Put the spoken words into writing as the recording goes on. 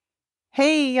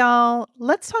Hey, y'all,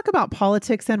 let's talk about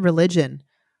politics and religion.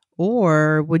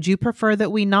 Or would you prefer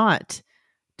that we not?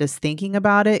 Does thinking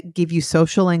about it give you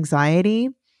social anxiety?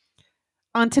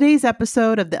 On today's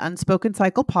episode of the Unspoken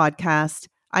Cycle podcast,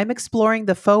 I'm exploring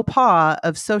the faux pas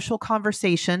of social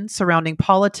conversation surrounding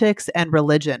politics and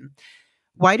religion.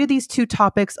 Why do these two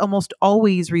topics almost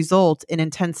always result in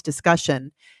intense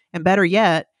discussion? And better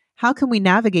yet, how can we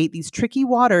navigate these tricky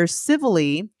waters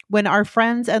civilly when our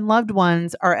friends and loved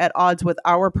ones are at odds with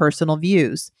our personal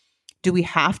views? Do we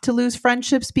have to lose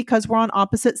friendships because we're on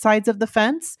opposite sides of the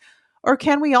fence? Or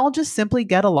can we all just simply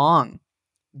get along?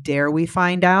 Dare we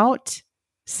find out?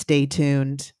 Stay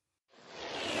tuned.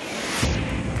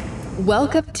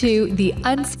 Welcome to the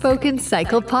Unspoken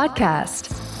Cycle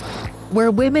Podcast,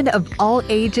 where women of all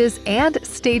ages and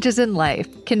stages in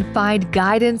life can find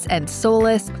guidance and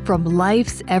solace from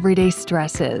life's everyday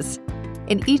stresses.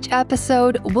 In each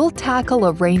episode, we'll tackle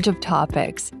a range of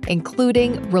topics,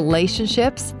 including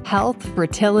relationships, health,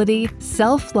 fertility,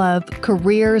 self-love,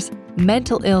 careers,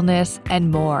 mental illness,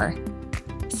 and more.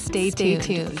 Stay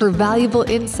tuned for valuable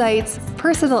insights,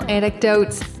 personal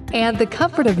anecdotes, and the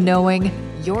comfort of knowing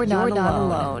you're not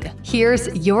alone. Here's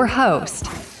your host,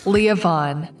 Leah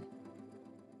Vaughn.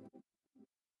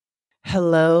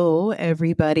 Hello,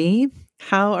 everybody.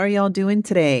 How are y'all doing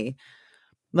today?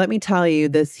 Let me tell you,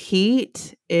 this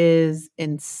heat is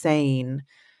insane.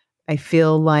 I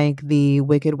feel like the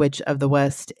Wicked Witch of the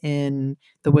West in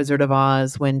The Wizard of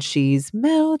Oz when she's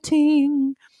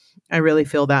melting. I really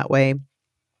feel that way.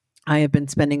 I have been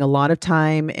spending a lot of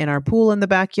time in our pool in the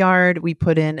backyard. We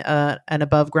put in an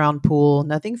above ground pool,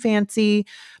 nothing fancy,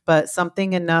 but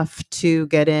something enough to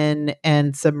get in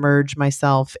and submerge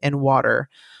myself in water.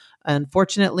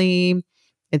 Unfortunately,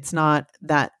 it's not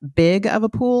that big of a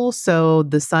pool, so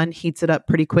the sun heats it up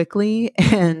pretty quickly,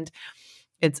 and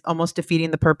it's almost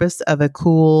defeating the purpose of a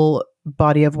cool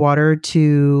body of water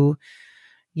to,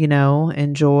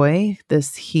 enjoy.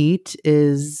 This heat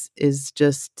is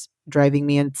just driving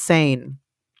me insane.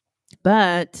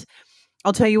 But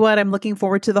I'll tell you what, I'm looking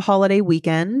forward to the holiday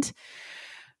weekend.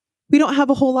 We don't have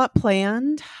a whole lot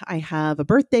planned. I have a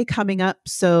birthday coming up,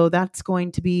 so that's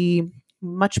going to be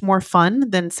much more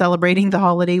fun than celebrating the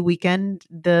holiday weekend.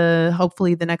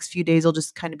 Hopefully the next few days will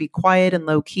just kind of be quiet and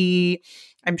low key.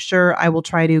 I'm sure I will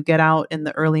try to get out in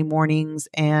the early mornings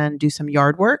and do some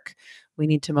yard work. We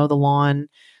need to mow the lawn,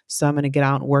 so I'm going to get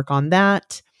out and work on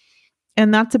that.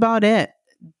 And that's about it.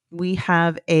 We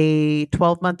have a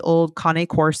 12-month-old Cane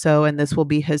Corso, and this will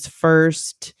be his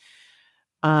first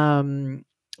 4th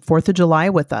of July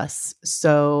with us.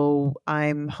 So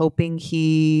I'm hoping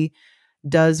he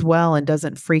does well and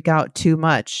doesn't freak out too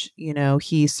much.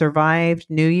 He survived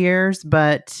New Year's,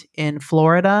 but in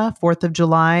Florida, 4th of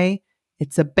July,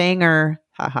 it's a banger.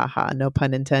 Ha ha ha. No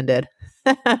pun intended.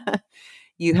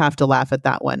 You have to laugh at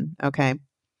that one. Okay.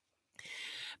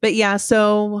 But yeah,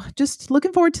 so just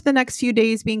looking forward to the next few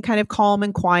days being kind of calm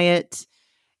and quiet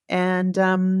and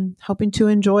hoping to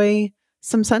enjoy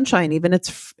some sunshine, even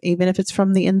if it's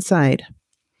from the inside.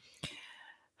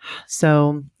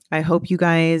 So I hope you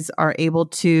guys are able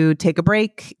to take a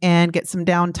break and get some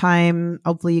downtime.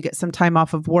 Hopefully you get some time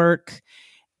off of work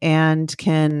and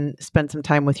can spend some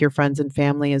time with your friends and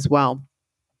family as well.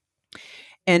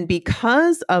 And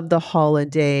because of the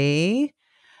holiday,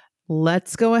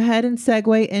 let's go ahead and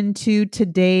segue into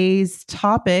today's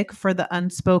topic for the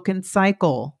Unspoken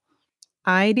Cycle.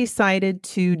 I decided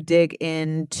to dig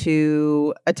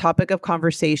into a topic of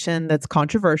conversation that's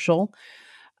controversial.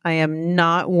 I am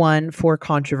not one for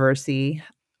controversy.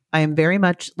 I am very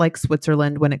much like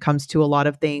Switzerland when it comes to a lot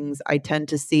of things. I tend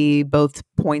to see both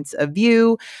points of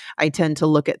view. I tend to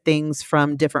look at things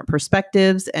from different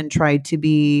perspectives and try to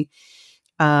be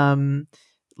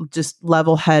just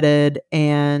level-headed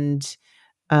and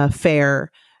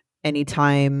fair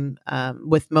anytime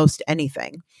with most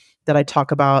anything that I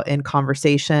talk about in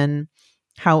conversation.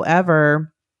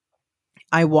 However,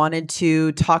 I wanted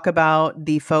to talk about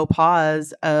the faux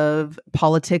pas of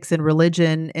politics and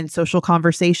religion in social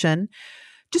conversation,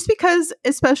 just because,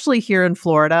 especially here in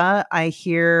Florida, I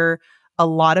hear a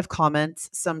lot of comments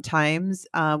sometimes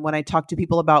when I talk to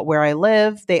people about where I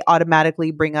live. They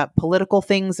automatically bring up political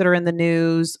things that are in the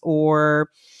news or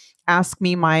ask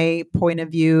me my point of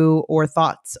view or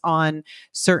thoughts on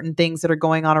certain things that are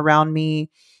going on around me.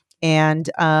 And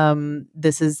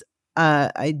this is,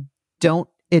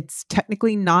 it's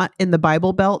technically not in the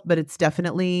Bible Belt, but it's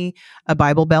definitely a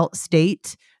Bible Belt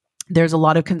state. There's a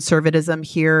lot of conservatism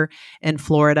here in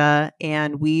Florida,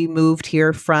 and we moved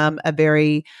here from a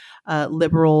very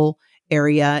liberal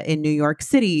area in New York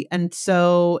City. And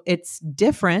so it's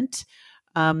different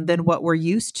than what we're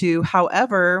used to.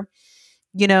 However,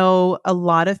 A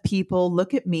lot of people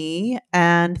look at me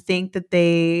and think that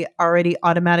they already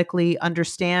automatically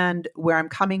understand where I'm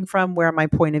coming from, where my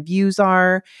point of views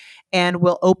are, and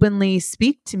will openly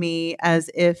speak to me as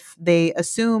if they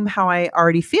assume how I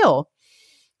already feel,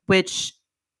 which,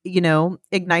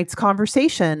 ignites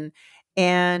conversation.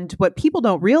 And what people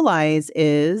don't realize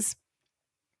is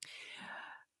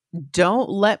don't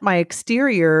let my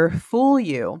exterior fool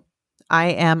you.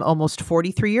 I am almost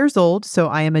 43 years old, so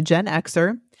I am a Gen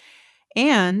Xer.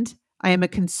 And I am a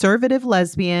conservative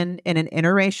lesbian in an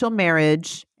interracial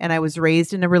marriage, and I was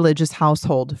raised in a religious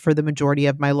household for the majority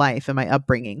of my life and my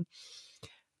upbringing.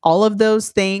 All of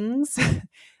those things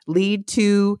lead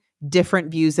to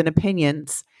different views and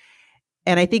opinions.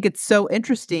 And I think it's so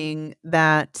interesting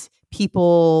that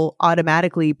people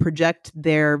automatically project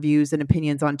their views and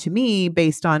opinions onto me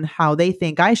based on how they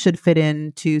think I should fit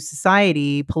into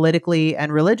society politically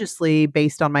and religiously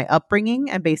based on my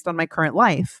upbringing and based on my current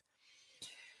life.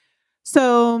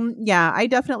 So, yeah, I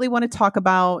definitely want to talk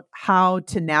about how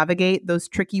to navigate those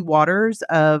tricky waters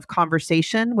of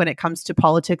conversation when it comes to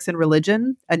politics and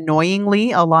religion.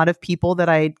 Annoyingly, a lot of people that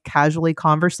I casually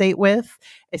conversate with,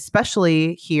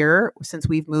 especially here, since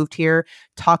we've moved here,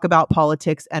 talk about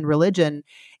politics and religion.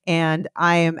 And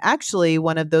I am actually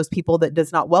one of those people that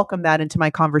does not welcome that into my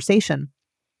conversation.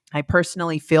 I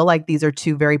personally feel like these are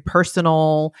two very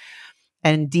personal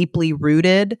and deeply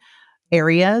rooted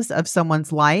areas of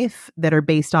someone's life that are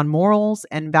based on morals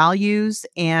and values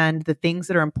and the things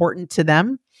that are important to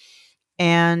them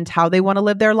and how they want to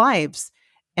live their lives.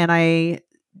 And I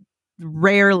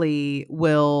rarely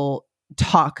will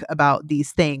talk about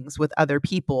these things with other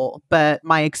people, but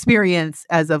my experience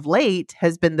as of late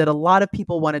has been that a lot of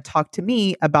people want to talk to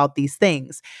me about these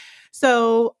things.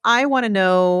 So I want to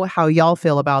know how y'all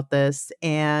feel about this.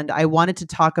 And I wanted to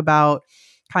talk about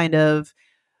kind of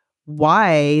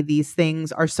why these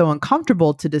things are so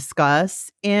uncomfortable to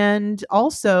discuss. And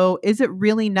also, is it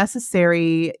really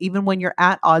necessary, even when you're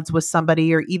at odds with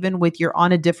somebody, or even with you're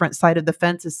on a different side of the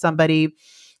fence as somebody,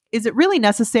 is it really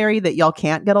necessary that y'all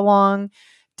can't get along?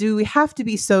 Do we have to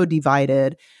be so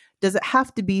divided? Does it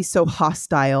have to be so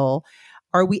hostile?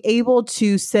 Are we able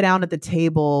to sit down at the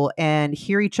table and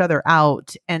hear each other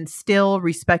out and still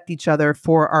respect each other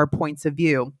for our points of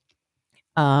view?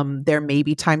 There may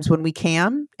be times when we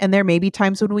can, and there may be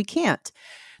times when we can't.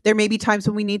 There may be times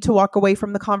when we need to walk away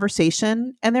from the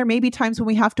conversation, and there may be times when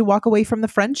we have to walk away from the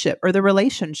friendship or the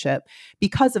relationship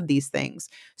because of these things.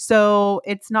 So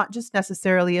it's not just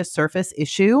necessarily a surface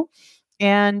issue.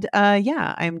 And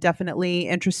yeah, I'm definitely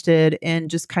interested in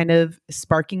just kind of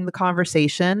sparking the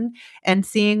conversation and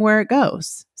seeing where it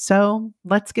goes. So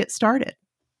let's get started.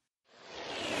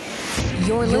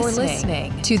 You're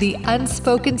listening to the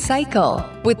Unspoken Cycle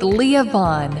with Leah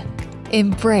Vaughn.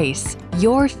 Embrace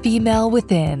your female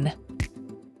within.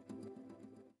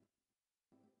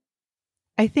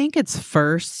 I think it's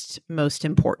first most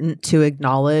important to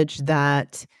acknowledge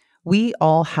that we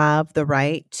all have the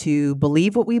right to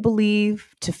believe what we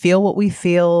believe, to feel what we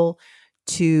feel,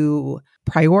 to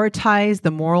prioritize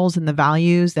the morals and the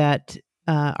values that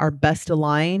are best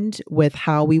aligned with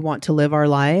how we want to live our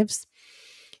lives,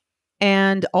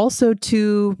 and also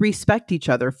to respect each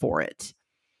other for it.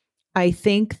 I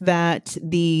think that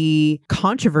the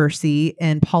controversy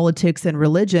in politics and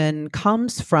religion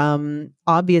comes from,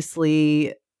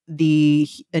 obviously, the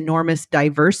enormous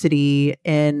diversity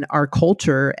in our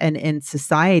culture and in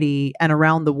society and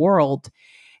around the world.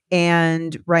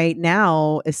 And right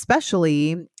now,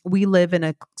 especially, we live in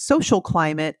a social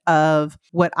climate of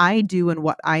what I do and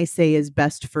what I say is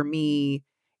best for me.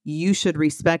 You should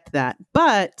respect that.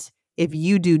 But if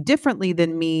you do differently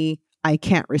than me, I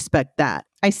can't respect that.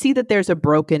 I see that there's a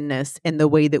brokenness in the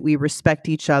way that we respect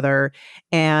each other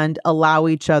and allow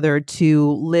each other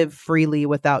to live freely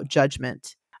without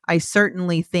judgment. I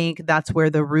certainly think that's where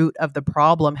the root of the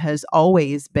problem has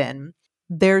always been.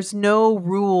 There's no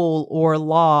rule or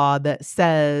law that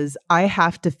says I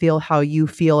have to feel how you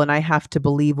feel and I have to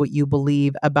believe what you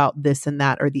believe about this and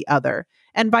that or the other,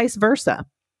 and vice versa.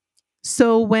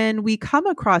 So when we come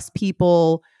across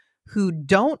people who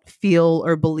don't feel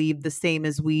or believe the same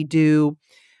as we do,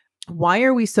 why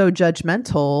are we so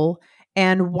judgmental?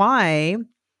 And why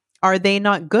are they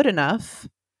not good enough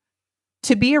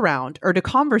to be around or to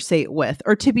conversate with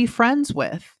or to be friends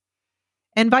with?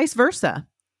 And vice versa.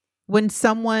 When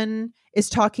someone is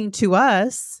talking to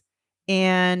us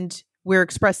and we're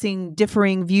expressing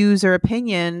differing views or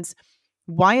opinions,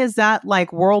 why is that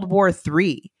like World War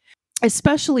III?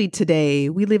 Especially today,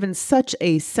 we live in such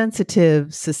a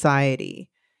sensitive society.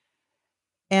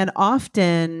 And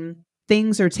often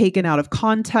things are taken out of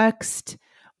context,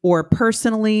 or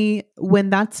personally when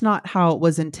that's not how it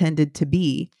was intended to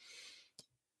be.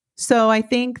 So I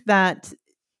think that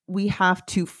we have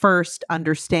to first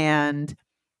understand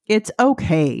it's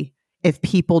okay if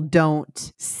people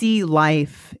don't see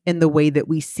life in the way that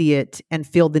we see it and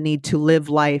feel the need to live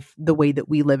life the way that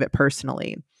we live it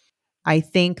personally. I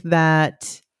think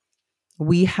that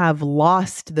we have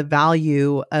lost the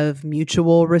value of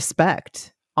mutual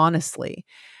respect, honestly.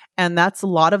 And that's a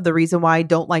lot of the reason why I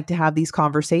don't like to have these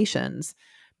conversations,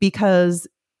 because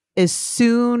as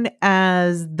soon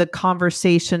as the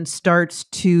conversation starts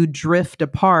to drift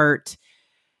apart,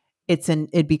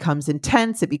 it becomes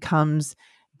intense, it becomes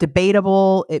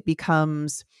debatable, it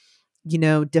becomes,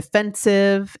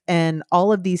 defensive and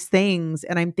all of these things.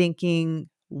 And I'm thinking,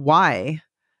 why?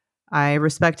 I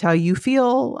respect how you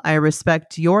feel. I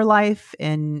respect your life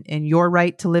and your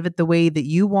right to live it the way that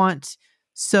you want.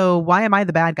 So why am I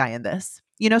the bad guy in this?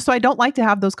 So I don't like to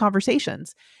have those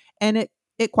conversations. And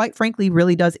it quite frankly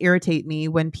really does irritate me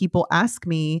when people ask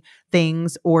me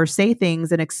things or say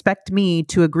things and expect me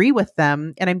to agree with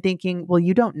them. And I'm thinking, well,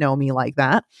 you don't know me like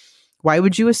that. Why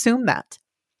would you assume that?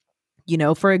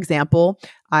 For example,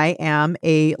 I am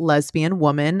a lesbian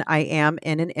woman. I am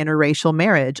in an interracial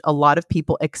marriage. A lot of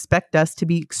people expect us to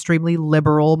be extremely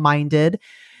liberal minded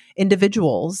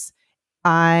individuals.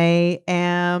 I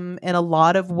am, in a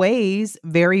lot of ways,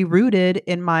 very rooted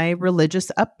in my religious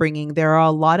upbringing. There are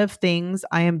a lot of things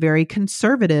I am very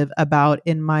conservative about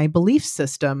in my belief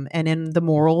system and in the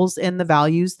morals and the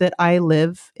values that I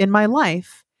live in my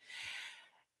life.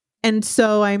 And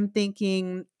so I'm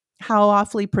thinking, how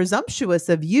awfully presumptuous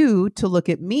of you to look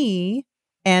at me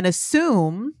and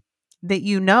assume that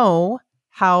you know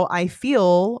how I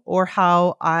feel or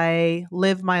how I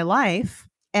live my life.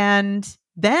 And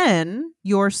then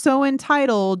you're so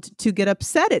entitled to get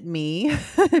upset at me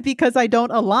because I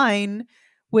don't align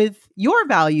with your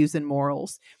values and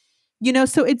morals.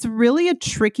 So it's really a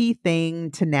tricky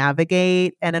thing to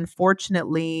navigate. And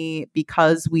unfortunately,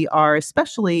 because we are,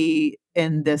 especially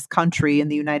in this country, in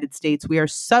the United States, we are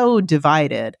so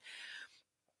divided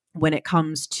when it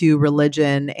comes to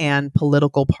religion and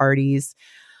political parties.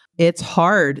 It's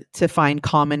hard to find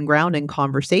common ground in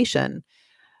conversation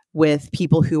with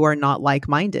people who are not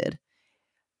like-minded.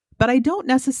 But I don't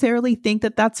necessarily think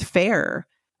that that's fair.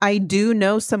 I do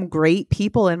know some great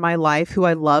people in my life who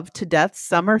I love to death.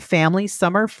 Some are family,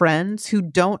 some are friends who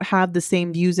don't have the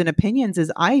same views and opinions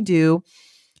as I do,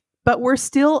 but we're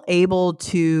still able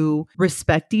to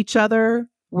respect each other.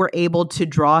 We're able to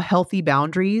draw healthy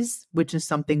boundaries, which is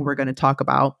something we're going to talk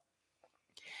about.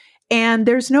 And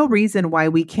there's no reason why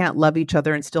we can't love each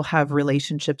other and still have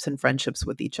relationships and friendships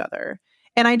with each other.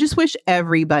 And I just wish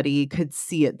everybody could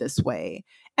see it this way.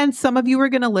 And some of you are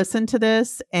going to listen to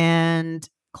this and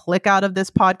click out of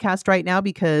this podcast right now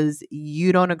because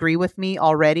you don't agree with me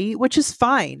already, which is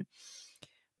fine.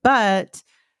 But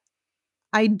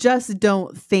I just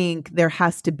don't think there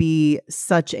has to be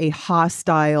such a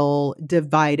hostile,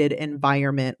 divided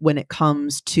environment when it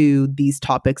comes to these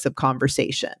topics of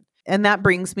conversation. And that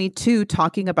brings me to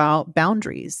talking about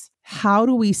boundaries. How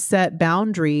do we set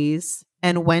boundaries,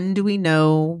 and when do we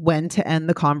know when to end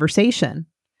the conversation?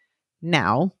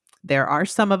 Now, there are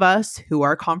some of us who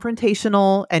are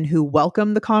confrontational and who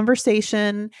welcome the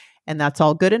conversation, and that's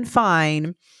all good and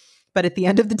fine. But at the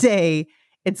end of the day,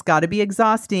 it's got to be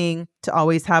exhausting to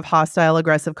always have hostile,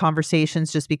 aggressive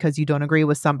conversations just because you don't agree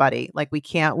with somebody. Like, we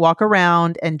can't walk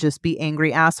around and just be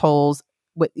angry assholes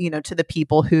with, to the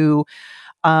people who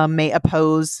may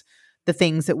oppose the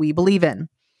things that we believe in.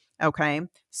 Okay.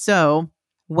 So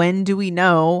when do we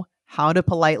know how to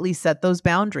politely set those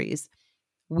boundaries?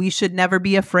 We should never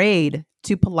be afraid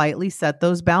to politely set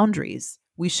those boundaries.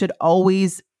 We should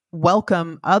always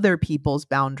welcome other people's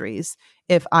boundaries.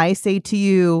 If I say to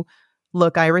you,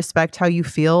 look, I respect how you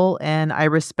feel and I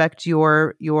respect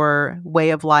your way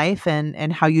of life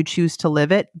and how you choose to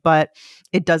live it, but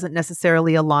it doesn't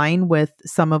necessarily align with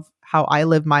some of how I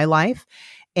live my life.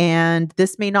 And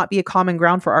this may not be a common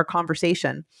ground for our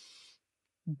conversation.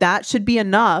 That should be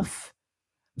enough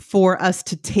for us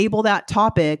to table that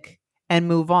topic and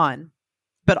move on.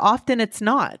 But often it's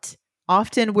not.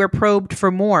 Often we're probed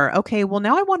for more. Okay, well,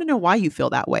 now I want to know why you feel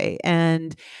that way.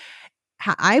 And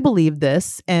I believe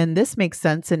this, and this makes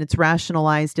sense, and it's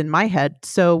rationalized in my head.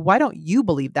 So why don't you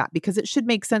believe that? Because it should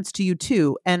make sense to you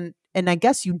too. And I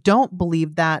guess you don't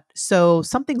believe that. So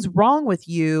something's wrong with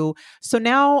you. So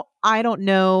now I don't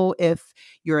know if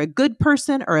you're a good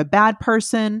person or a bad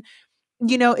person.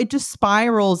 It just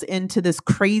spirals into this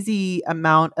crazy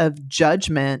amount of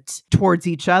judgment towards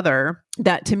each other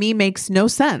that to me makes no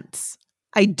sense.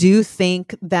 I do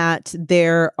think that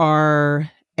there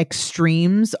are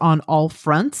extremes on all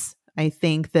fronts. I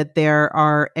think that there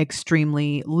are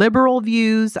extremely liberal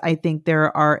views. I think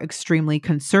there are extremely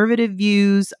conservative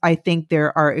views. I think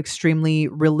there are extremely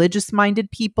religious-minded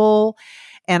people.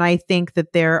 And I think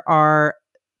that there are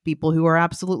people who are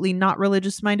absolutely not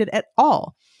religious-minded at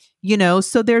all.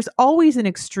 So there's always an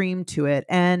extreme to it.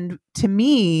 And to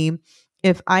me,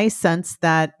 if I sense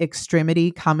that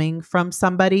extremity coming from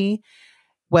somebody,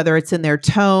 whether it's in their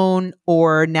tone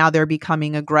or now they're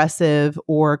becoming aggressive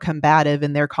or combative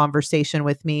in their conversation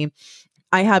with me,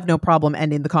 I have no problem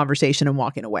ending the conversation and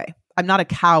walking away. I'm not a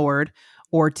coward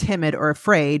or timid or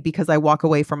afraid because I walk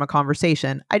away from a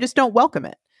conversation. I just don't welcome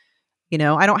it.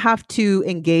 I don't have to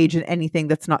engage in anything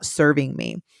that's not serving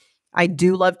me. I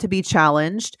do love to be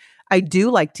challenged. I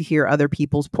do like to hear other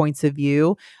people's points of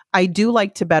view. I do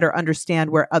like to better understand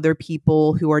where other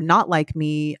people who are not like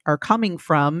me are coming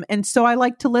from. And so I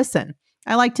like to listen.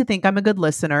 I like to think I'm a good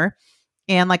listener.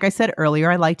 And like I said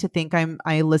earlier, I like to think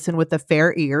I listen with a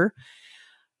fair ear.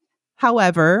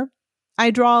 However,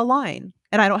 I draw a line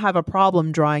and I don't have a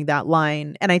problem drawing that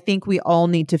line. And I think we all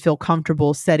need to feel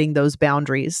comfortable setting those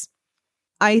boundaries.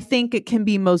 I think it can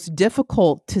be most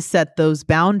difficult to set those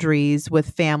boundaries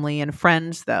with family and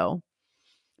friends, though,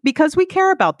 because we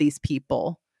care about these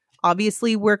people.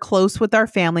 Obviously, we're close with our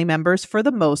family members for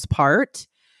the most part.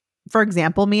 For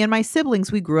example, me and my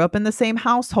siblings, we grew up in the same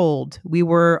household. We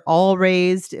were all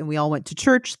raised and we all went to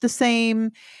church the same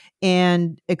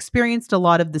and experienced a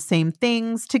lot of the same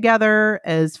things together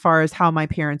as far as how my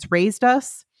parents raised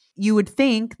us. You would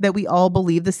think that we all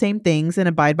believe the same things and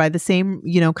abide by the same,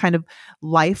 kind of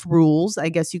life rules, I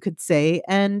guess you could say.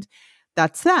 And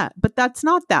that's that. But that's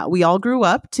not that. We all grew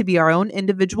up to be our own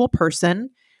individual person.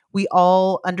 We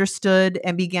all understood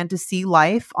and began to see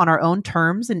life on our own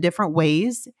terms in different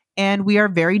ways. And we are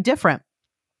very different.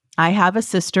 I have a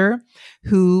sister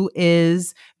who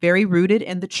is very rooted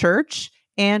in the church,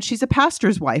 and she's a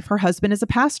pastor's wife. Her husband is a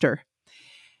pastor.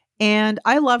 And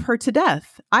I love her to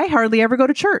death. I hardly ever go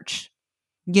to church.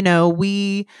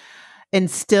 We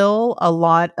instill a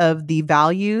lot of the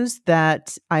values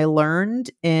that I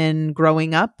learned in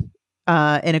growing up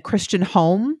in a Christian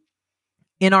home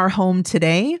in our home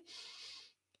today,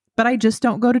 but I just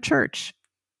don't go to church.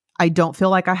 I don't feel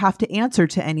like I have to answer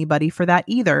to anybody for that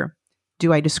either.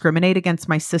 Do I discriminate against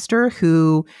my sister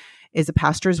who is a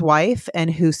pastor's wife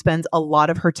and who spends a lot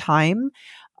of her time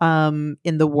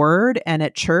in the word and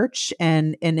at church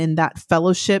and in that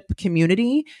fellowship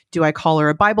community? Do I call her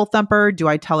a Bible thumper? Do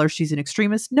I tell her she's an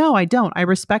extremist? No, I don't. I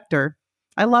respect her.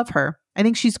 I love her. I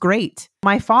think she's great.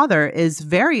 My father is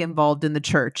very involved in the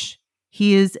church.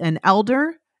 He is an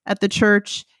elder at the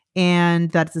church,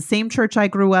 and that's the same church I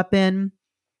grew up in.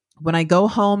 When I go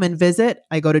home and visit,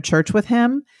 I go to church with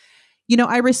him.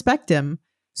 I respect him.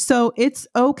 So it's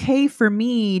okay for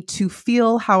me to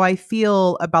feel how I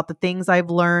feel about the things I've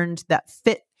learned that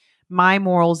fit my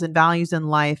morals and values in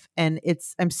life. And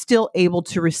I'm still able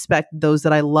to respect those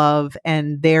that I love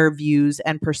and their views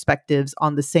and perspectives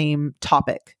on the same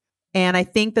topic. And I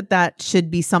think that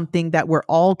should be something that we're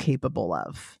all capable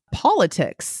of.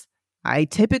 Politics. I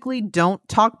typically don't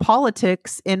talk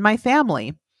politics in my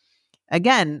family.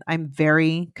 Again, I'm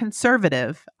very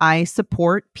conservative. I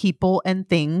support people and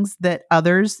things that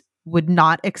others would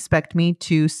not expect me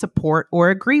to support or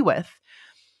agree with.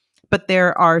 But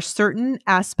there are certain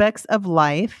aspects of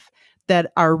life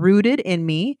that are rooted in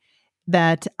me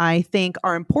that I think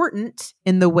are important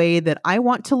in the way that I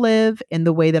want to live, in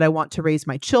the way that I want to raise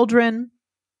my children.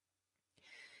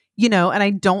 And I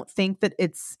don't think that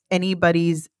it's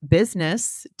anybody's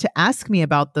business to ask me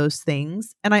about those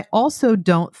things. And I also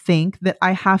don't think that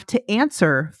I have to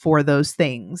answer for those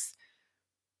things.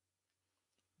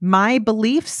 My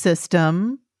belief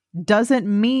system doesn't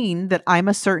mean that I'm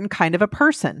a certain kind of a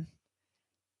person.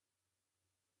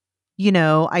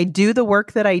 I do the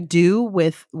work that I do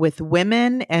with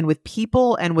women and with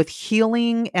people and with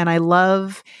healing. And I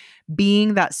love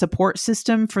being that support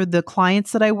system for the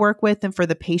clients that I work with and for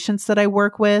the patients that I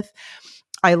work with.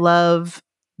 I love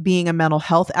being a mental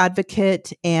health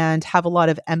advocate and have a lot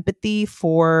of empathy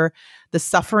for the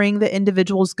suffering that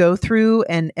individuals go through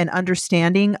and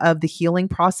understanding of the healing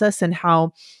process and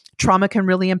how trauma can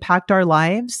really impact our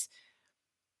lives.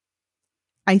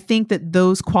 I think that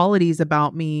those qualities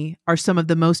about me are some of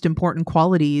the most important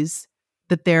qualities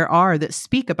that there are that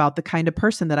speak about the kind of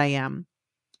person that I am.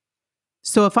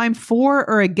 So if I'm for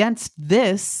or against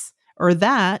this or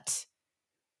that,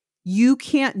 you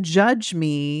can't judge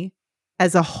me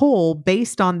as a whole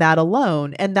based on that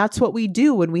alone. And that's what we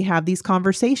do when we have these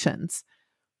conversations.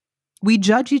 We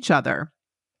judge each other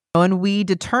and we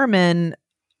determine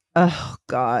oh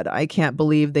God, I can't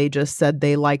believe they just said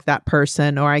they like that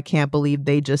person, or I can't believe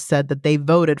they just said that they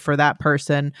voted for that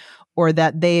person, or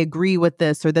that they agree with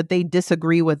this, or that they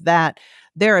disagree with that.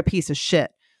 They're a piece of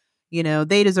shit.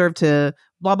 They deserve to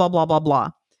blah, blah, blah, blah, blah.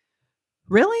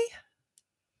 Really?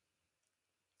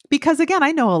 Because again,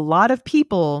 I know a lot of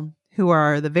people who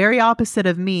are the very opposite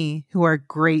of me, who are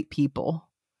great people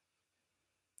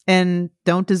and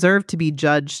don't deserve to be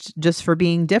judged just for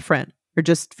being different or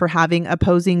just for having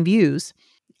opposing views.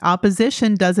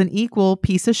 Opposition doesn't equal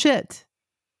piece of shit.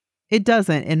 It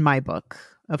doesn't in my book.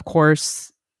 Of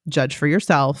course, judge for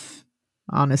yourself.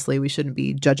 Honestly, we shouldn't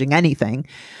be judging anything,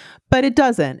 but it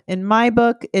doesn't. In my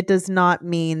book, it does not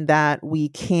mean that we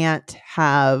can't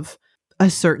have a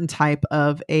certain type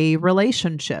of a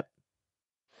relationship.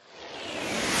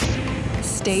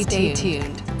 Stay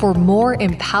tuned for more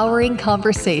empowering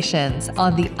conversations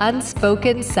on the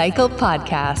Unspoken Cycle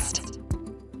Podcast.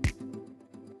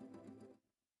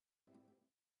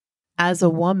 As a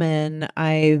woman,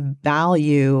 I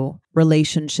value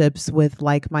relationships with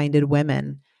like-minded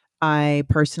women. I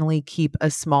personally keep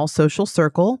a small social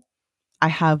circle. I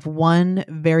have one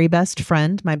very best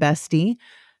friend, my bestie,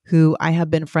 who I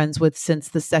have been friends with since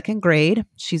the second grade.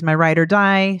 She's my ride or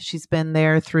die. She's been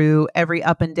there through every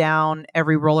up and down,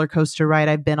 every roller coaster ride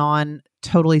I've been on,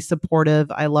 totally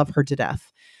supportive. I love her to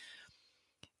death.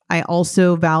 I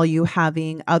also value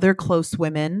having other close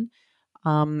women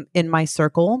in my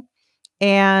circle.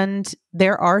 And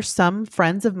there are some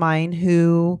friends of mine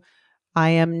who I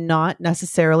am not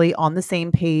necessarily on the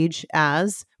same page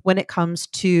as when it comes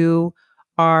to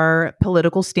our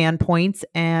political standpoints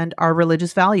and our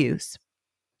religious values.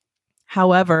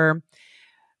 However,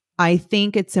 I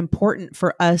think it's important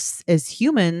for us as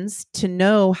humans to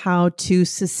know how to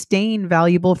sustain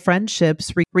valuable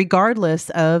friendships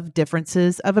regardless of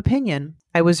differences of opinion.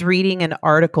 I was reading an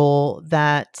article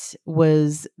that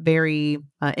was very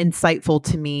insightful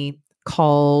to me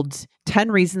called 10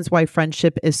 Reasons Why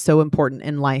Friendship is So Important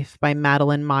in Life by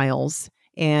Madeline Miles.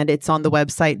 And it's on the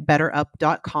website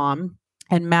betterup.com.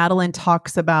 And Madeline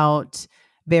talks about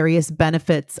various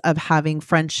benefits of having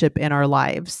friendship in our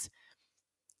lives.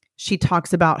 She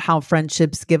talks about how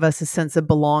friendships give us a sense of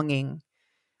belonging.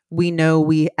 We know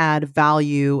we add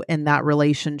value in that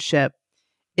relationship.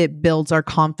 It builds our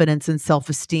confidence and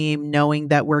self-esteem, knowing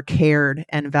that we're cared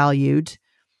and valued.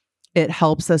 It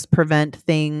helps us prevent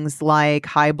things like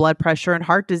high blood pressure and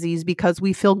heart disease because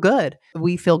we feel good.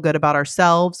 We feel good about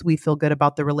ourselves. We feel good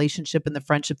about the relationship and the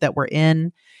friendship that we're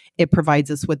in. It provides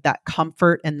us with that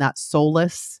comfort and that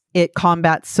solace. It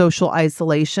combats social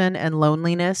isolation and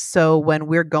loneliness. So when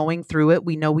we're going through it,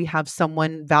 we know we have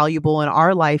someone valuable in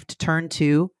our life to turn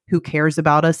to who cares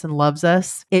about us and loves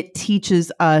us. It teaches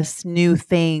us new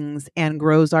things and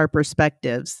grows our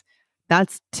perspectives.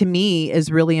 That's, to me,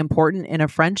 is really important in a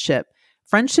friendship.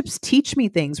 Friendships teach me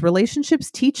things.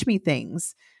 Relationships teach me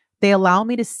things. They allow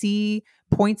me to see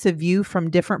points of view from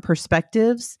different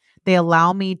perspectives. They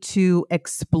allow me to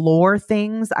explore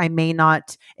things I may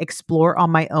not explore on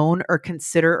my own or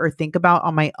consider or think about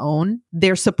on my own.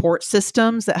 They're support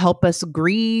systems that help us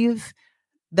grieve,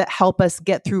 that help us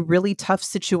get through really tough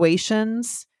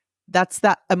situations. That's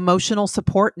that emotional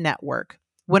support network.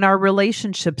 When our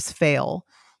relationships fail,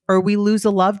 or we lose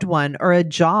a loved one or a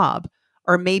job,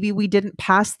 or maybe we didn't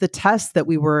pass the test that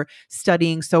we were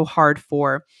studying so hard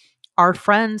for, our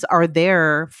friends are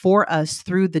there for us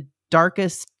through the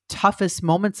darkest, toughest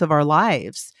moments of our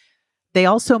lives. They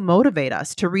also motivate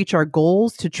us to reach our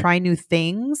goals, to try new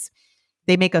things.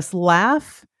 They make us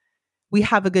laugh. We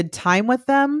have a good time with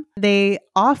them. They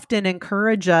often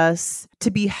encourage us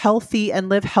to be healthy and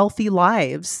live healthy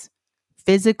lives.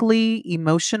 Physically,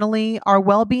 emotionally, our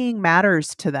well-being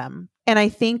matters to them. And I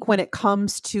think when it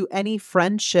comes to any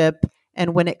friendship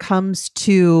and when it comes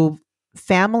to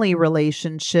family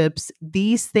relationships,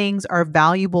 these things are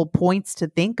valuable points to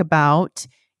think about,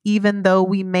 even though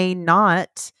we may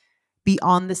not be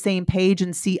on the same page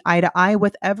and see eye to eye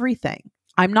with everything.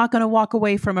 I'm not going to walk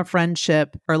away from a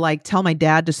friendship or like tell my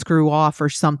dad to screw off or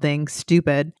something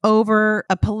stupid over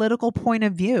a political point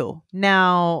of view.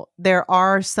 Now, there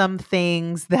are some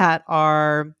things that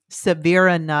are severe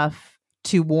enough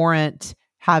to warrant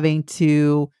having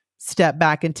to step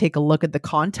back and take a look at the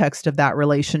context of that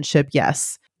relationship.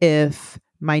 Yes. If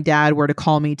my dad were to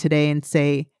call me today and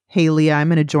say, "Hey, Leah, I'm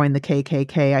going to join the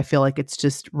KKK. I feel like it's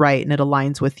just right and it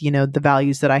aligns with, the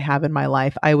values that I have in my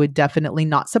life," I would definitely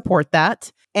not support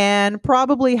that and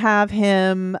probably have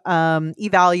him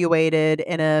evaluated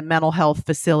in a mental health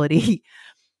facility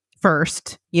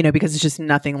first, because it's just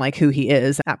nothing like who he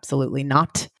is. Absolutely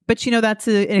not. But, that's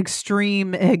an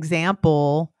extreme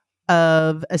example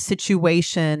of a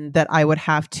situation that I would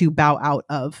have to bow out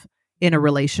of in a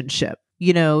relationship.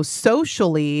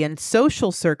 Socially and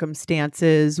social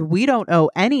circumstances, we don't owe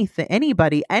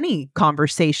anybody any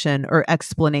conversation or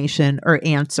explanation or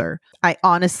answer. I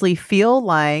honestly feel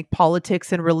like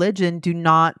politics and religion do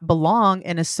not belong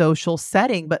in a social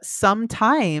setting, but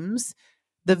sometimes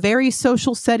the very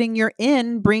social setting you're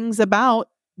in brings about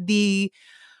the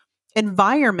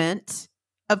environment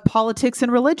of politics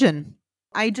and religion.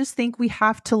 I just think we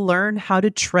have to learn how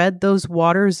to tread those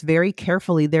waters very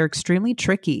carefully. They're extremely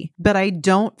tricky, but I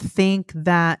don't think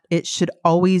that it should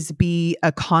always be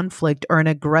a conflict or an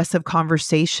aggressive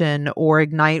conversation or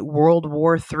ignite World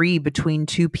War III between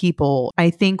two people.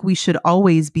 I think we should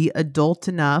always be adult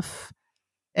enough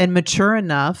and mature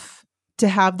enough to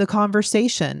have the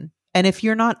conversation. And if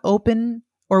you're not open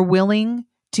or willing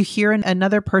to hear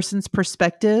another person's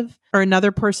perspective or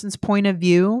another person's point of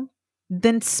view,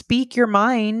 then speak your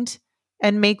mind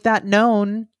and make that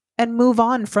known and move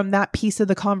on from that piece of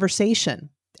the conversation.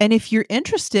 And if you're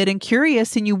interested and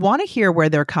curious and you want to hear where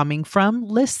they're coming from,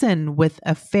 listen with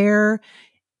a fair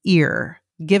ear.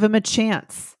 Give them a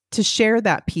chance to share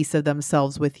that piece of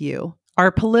themselves with you.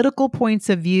 Our political points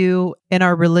of view and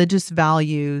our religious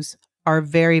values are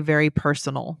very, very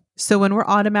personal. So when we're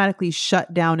automatically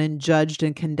shut down and judged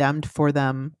and condemned for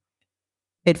them,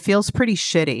 it feels pretty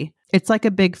shitty. It's like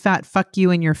a big fat fuck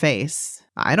you in your face.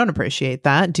 I don't appreciate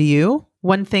that. Do you?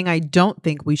 One thing I don't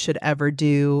think we should ever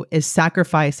do is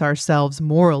sacrifice ourselves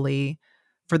morally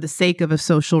for the sake of a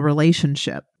social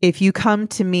relationship. If you come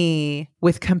to me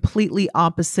with completely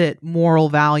opposite moral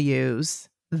values,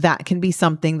 that can be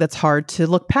something that's hard to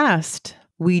look past.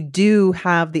 We do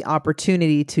have the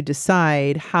opportunity to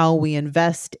decide how we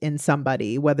invest in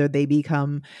somebody, whether they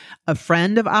become a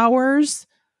friend of ours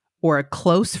or a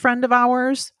close friend of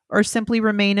ours, or simply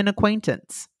remain an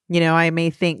acquaintance. I may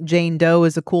think Jane Doe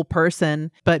is a cool person,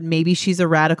 but maybe she's a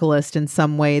radicalist in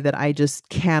some way that I just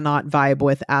cannot vibe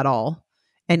with at all.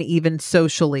 And even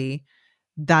socially,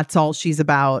 that's all she's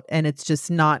about. And it's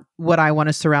just not what I want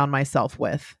to surround myself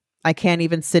with. I can't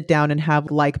even sit down and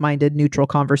have like-minded, neutral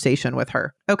conversation with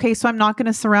her. Okay, so I'm not going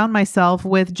to surround myself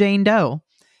with Jane Doe.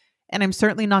 And I'm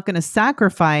certainly not going to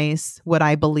sacrifice what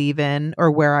I believe in or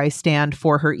where I stand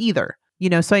for her either.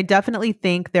 So I definitely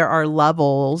think there are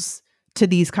levels to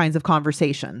these kinds of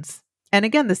conversations. And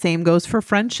again, the same goes for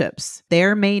friendships.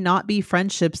 There may not be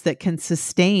friendships that can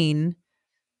sustain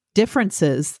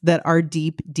differences that are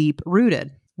deep, deep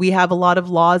rooted. We have a lot of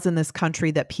laws in this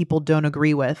country that people don't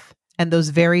agree with. And those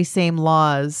very same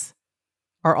laws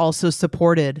are also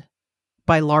supported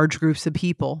by large groups of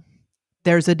people.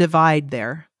 There's a divide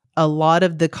there. A lot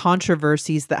of the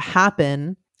controversies that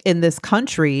happen in this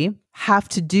country have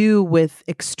to do with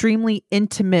extremely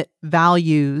intimate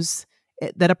values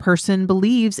that a person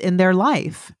believes in their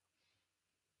life.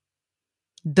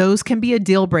 Those can be a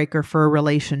deal breaker for a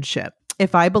relationship.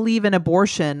 If I believe in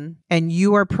abortion and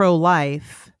you are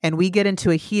pro-life and we get into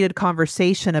a heated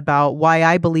conversation about why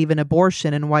I believe in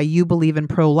abortion and why you believe in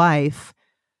pro-life,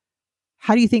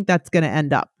 how do you think that's going to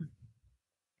end up?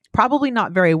 Probably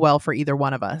not very well for either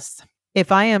one of us. If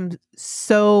I am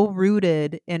so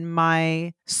rooted in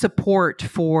my support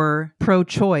for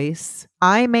pro-choice,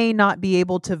 I may not be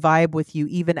able to vibe with you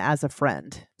even as a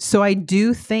friend. So I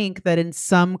do think that in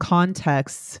some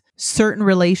contexts, certain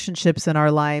relationships in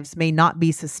our lives may not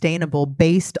be sustainable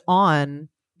based on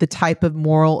the type of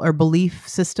moral or belief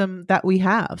system that we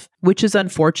have, which is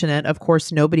unfortunate. Of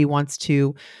course, nobody wants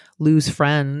to lose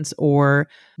friends or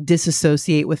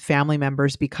disassociate with family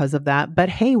members because of that. But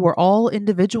hey, we're all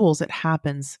individuals. It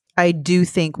happens. I do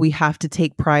think we have to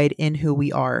take pride in who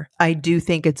we are. I do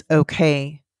think it's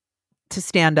okay to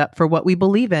stand up for what we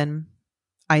believe in.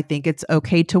 I think it's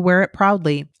okay to wear it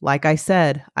proudly. Like I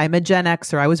said, I'm a Gen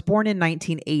Xer. I was born in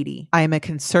 1980. I am a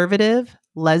conservative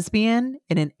lesbian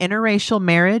in an interracial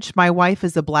marriage. My wife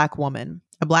is a Black woman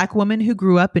who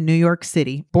grew up in New York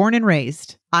City, born and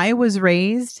raised. I was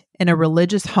raised in a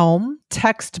religious home,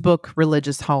 textbook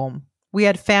religious home. We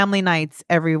had family nights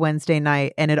every Wednesday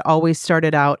night, and it always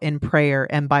started out in prayer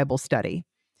and Bible study.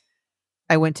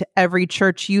 I went to every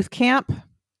church youth camp.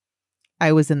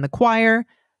 I was in the choir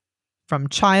from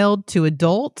child to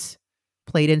adult,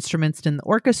 played instruments in the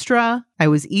orchestra. I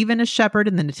was even a shepherd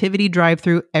in the nativity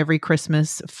drive-thru every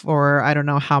Christmas for I don't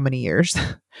know how many years.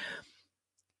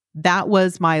 That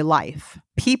was my life.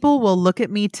 People will look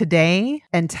at me today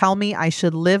and tell me I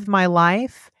should live my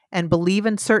life and believe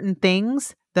in certain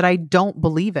things that I don't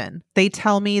believe in. They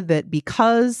tell me that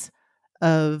because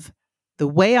of the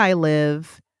way I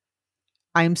live,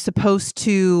 I'm supposed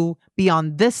to be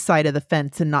on this side of the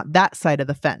fence and not that side of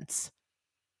the fence.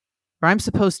 or I'm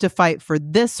supposed to fight for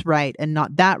this right and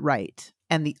not that right.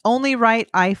 And the only right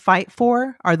I fight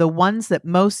for are the ones that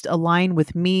most align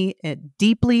with me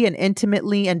deeply and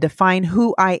intimately and define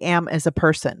who I am as a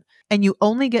person. And you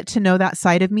only get to know that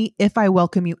side of me if I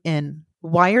welcome you in.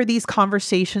 Why are these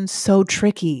conversations so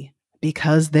tricky?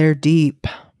 Because they're deep.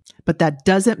 But that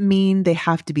doesn't mean they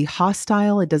have to be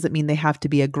hostile. It doesn't mean they have to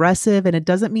be aggressive. And it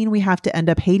doesn't mean we have to end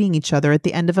up hating each other at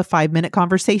the end of a 5-minute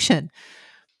conversation.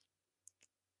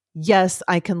 Yes,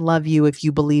 I can love you if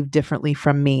you believe differently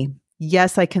from me.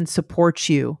 Yes, I can support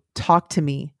you. Talk to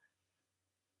me.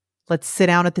 Let's sit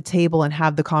down at the table and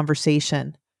have the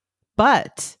conversation.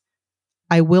 But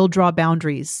I will draw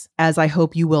boundaries, as I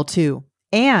hope you will too.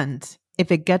 And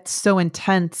if it gets so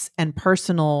intense and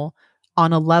personal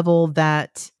on a level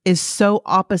that is so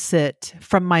opposite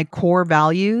from my core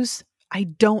values, I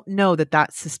don't know that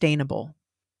that's sustainable.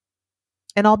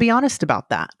 And I'll be honest about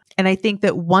that. And I think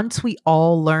that once we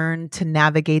all learn to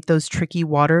navigate those tricky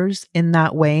waters in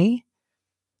that way,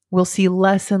 we'll see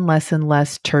less and less and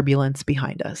less turbulence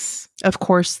behind us. Of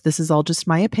course, this is all just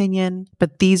my opinion,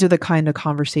 but these are the kind of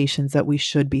conversations that we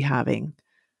should be having.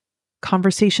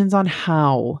 Conversations on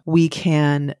how we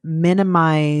can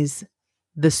minimize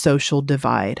the social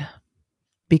divide,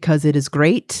 because it is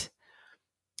great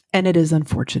and it is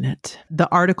unfortunate. The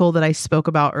article that I spoke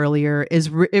about earlier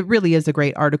it really is a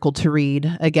great article to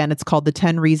read. Again, it's called The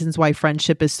 10 Reasons Why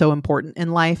Friendship is So Important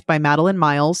in Life by Madeline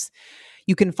Miles.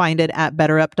 You can find it at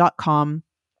betterup.com.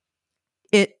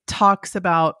 It talks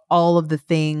about all of the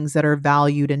things that are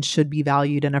valued and should be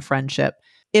valued in a friendship.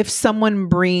 If someone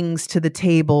brings to the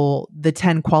table the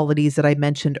 10 qualities that I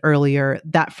mentioned earlier,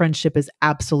 that friendship is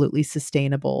absolutely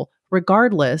sustainable,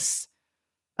 regardless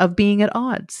of being at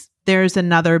odds. There's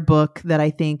another book that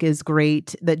I think is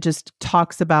great that just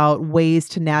talks about ways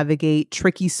to navigate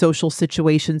tricky social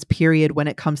situations, period, when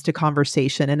it comes to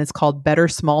conversation. And it's called Better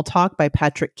Small Talk by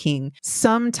Patrick King.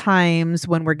 Sometimes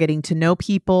when we're getting to know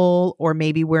people, or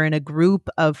maybe we're in a group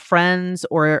of friends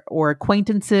or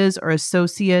acquaintances or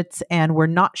associates, and we're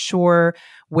not sure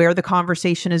where the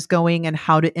conversation is going and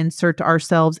how to insert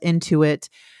ourselves into it,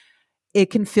 it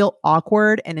can feel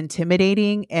awkward and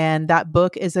intimidating. And that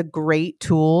book is a great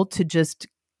tool to just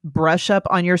brush up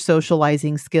on your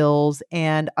socializing skills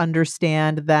and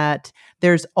understand that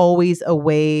there's always a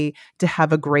way to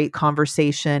have a great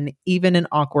conversation, even in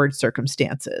awkward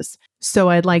circumstances. So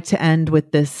I'd like to end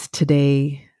with this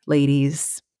today,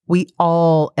 ladies. We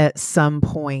all at some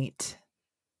point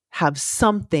have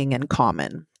something in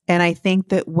common. And I think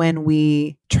that when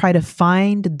we try to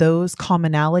find those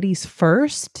commonalities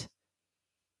first,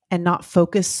 and not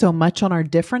focus so much on our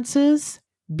differences,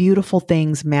 beautiful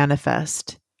things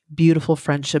manifest, beautiful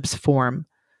friendships form,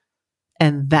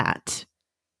 and that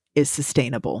is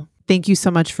sustainable. Thank you so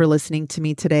much for listening to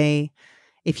me today.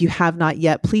 If you have not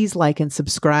yet, please like and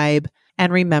subscribe.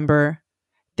 And remember,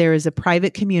 there is a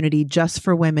private community just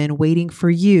for women waiting for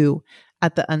you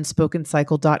at the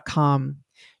unspokencycle.com.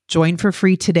 Join for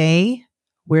free today.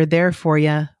 We're there for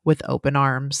you with open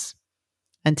arms.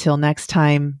 Until next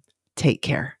time, take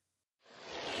care.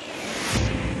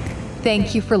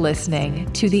 Thank you for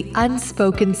listening to The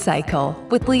Unspoken Cycle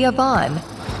with Leah Vaughn.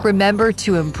 Remember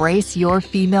to embrace your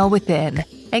female within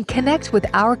and connect with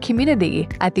our community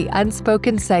at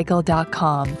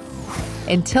theUnspokenCycle.com.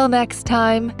 Until next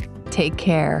time, take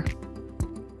care.